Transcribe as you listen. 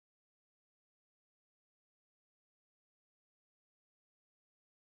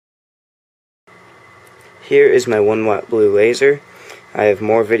Here is my 1-watt blue laser. I have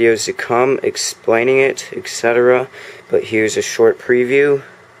more videos to come explaining it, etc. But here's a short preview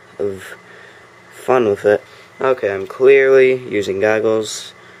of fun with it. Okay, I'm clearly using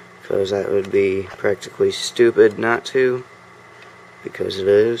goggles, because that would be practically stupid not to, because it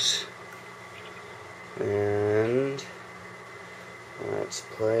is. And let's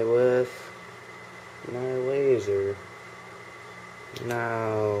play with my laser.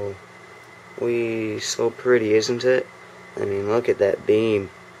 Now, so pretty, isn't it? I mean, look at that beam.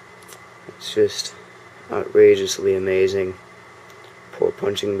 It's just outrageously amazing. Poor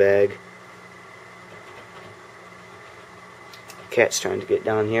punching bag. Cat's trying to get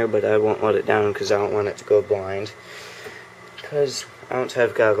down here, but I won't let it down because I don't want it to go blind. Because I don't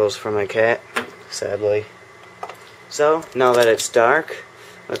have goggles for my cat, sadly. So, now that it's dark,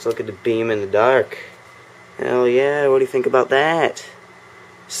 let's look at the beam in the dark. Hell yeah, what do you think about that?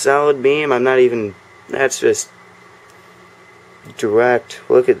 Solid beam, that's just direct.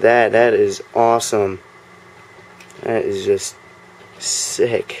 Look at that, that is awesome. That is just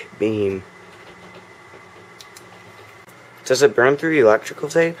sick beam. Does it burn through electrical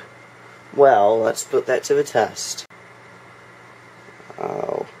tape? Well, let's put that to the test.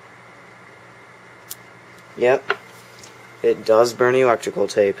 Oh. Yep, it does burn electrical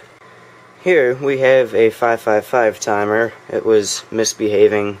tape. Here we have a 555 timer. It was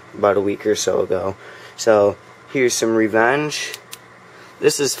misbehaving about a week or so ago. So here's some revenge.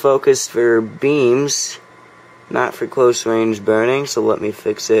 This is focused for beams, not for close range burning, so let me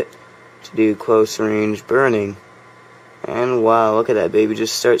fix it to do close range burning. And wow, look at that baby,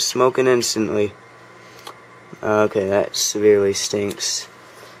 just starts smoking instantly. Okay, that severely stinks.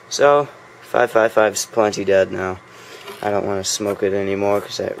 So 555's plenty dead now. I don't want to smoke it anymore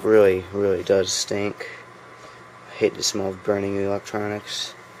because that really, really does stink. I hate the smell of burning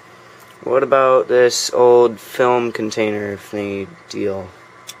electronics. What about this old film container thingy deal?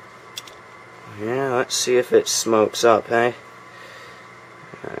 Yeah, let's see if it smokes up, hey?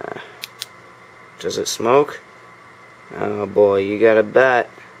 Does it smoke? Oh boy, you gotta bet.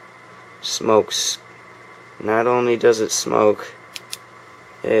 Smokes. Not only does it smoke,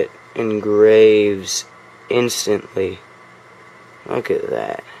 it engraves instantly. Look at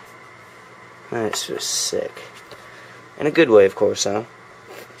that. That's just sick. In a good way, of course, huh?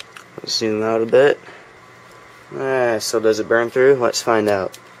 Let's zoom out a bit. So does it burn through? Let's find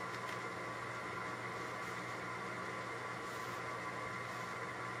out.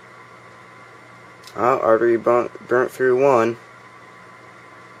 Oh, artery burnt through one.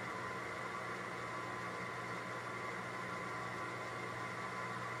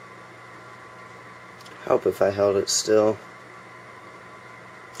 Help if I held it still.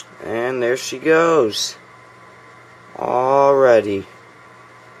 And there she goes. Already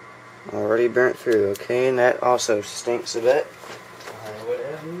burnt through. Okay, and that also stinks a bit. I would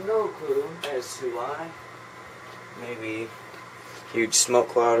have no clue as to why. Maybe huge smoke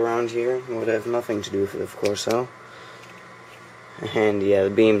cloud around here would have nothing to do with it, of course, though. And yeah,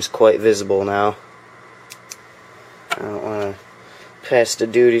 the beam's quite visible now. I don't want to pass the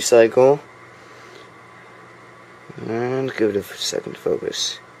duty cycle. And give it a second to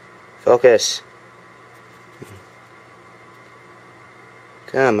focus. Focus.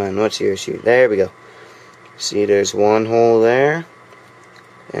 Come on, what's your issue? There we go. See, there's one hole there.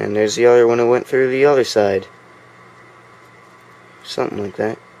 And there's the other one that went through the other side. Something like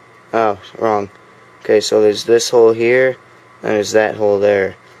that. Oh, wrong. Okay, so there's this hole here, and there's that hole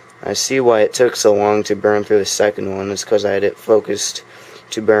there. I see why it took so long to burn through the second one. It's because I had it focused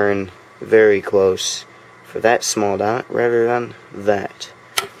to burn very close for that small dot rather than that.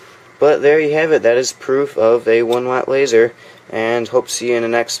 But there you have it. That is proof of a 1-watt laser, and hope to see you in the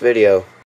next video.